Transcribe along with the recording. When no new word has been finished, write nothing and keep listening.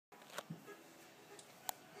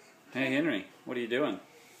Hey Henry, what are you doing?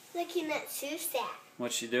 Looking at Sousak.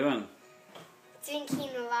 What's she doing? Drinking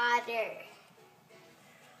water.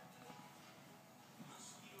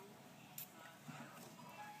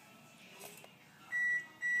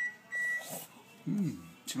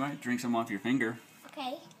 She might drink some off your finger.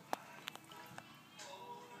 Okay.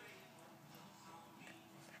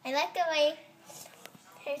 I like the way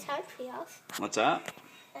her tongue feels. What's that?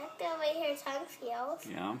 I like the way her tongue feels.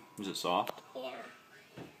 Yeah, is it soft? Yeah.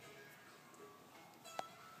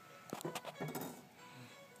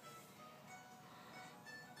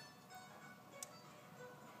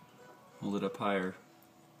 Hold it up higher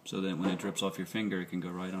so that when it drips off your finger it can go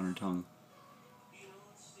right on her tongue.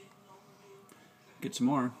 Get some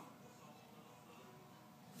more.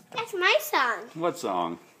 That's my song. What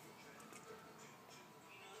song?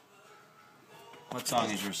 What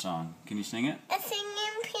song is your song? Can you sing it? A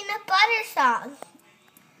singing peanut butter song.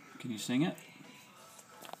 Can you sing it?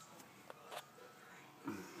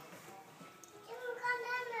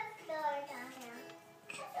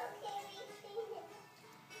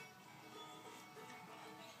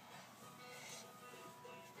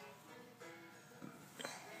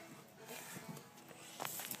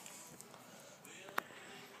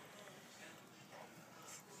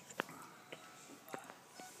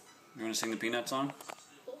 You want to sing the Peanut song?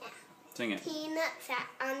 Yeah. Sing it. Peanut sat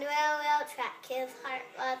on the railroad track. His heart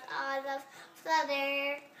was all of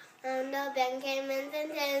flutter. And the band came in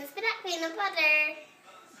and spit out peanut butter.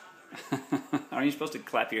 Aren't you supposed to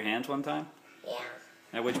clap your hands one time? Yeah.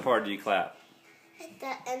 At which part do you clap? At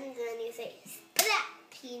the end, then you say, spit out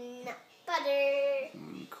peanut butter.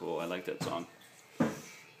 Cool, I like that song.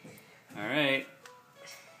 Alright.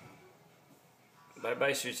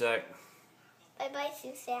 Bye-bye, Sousak. Bye-bye,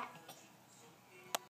 Sousak.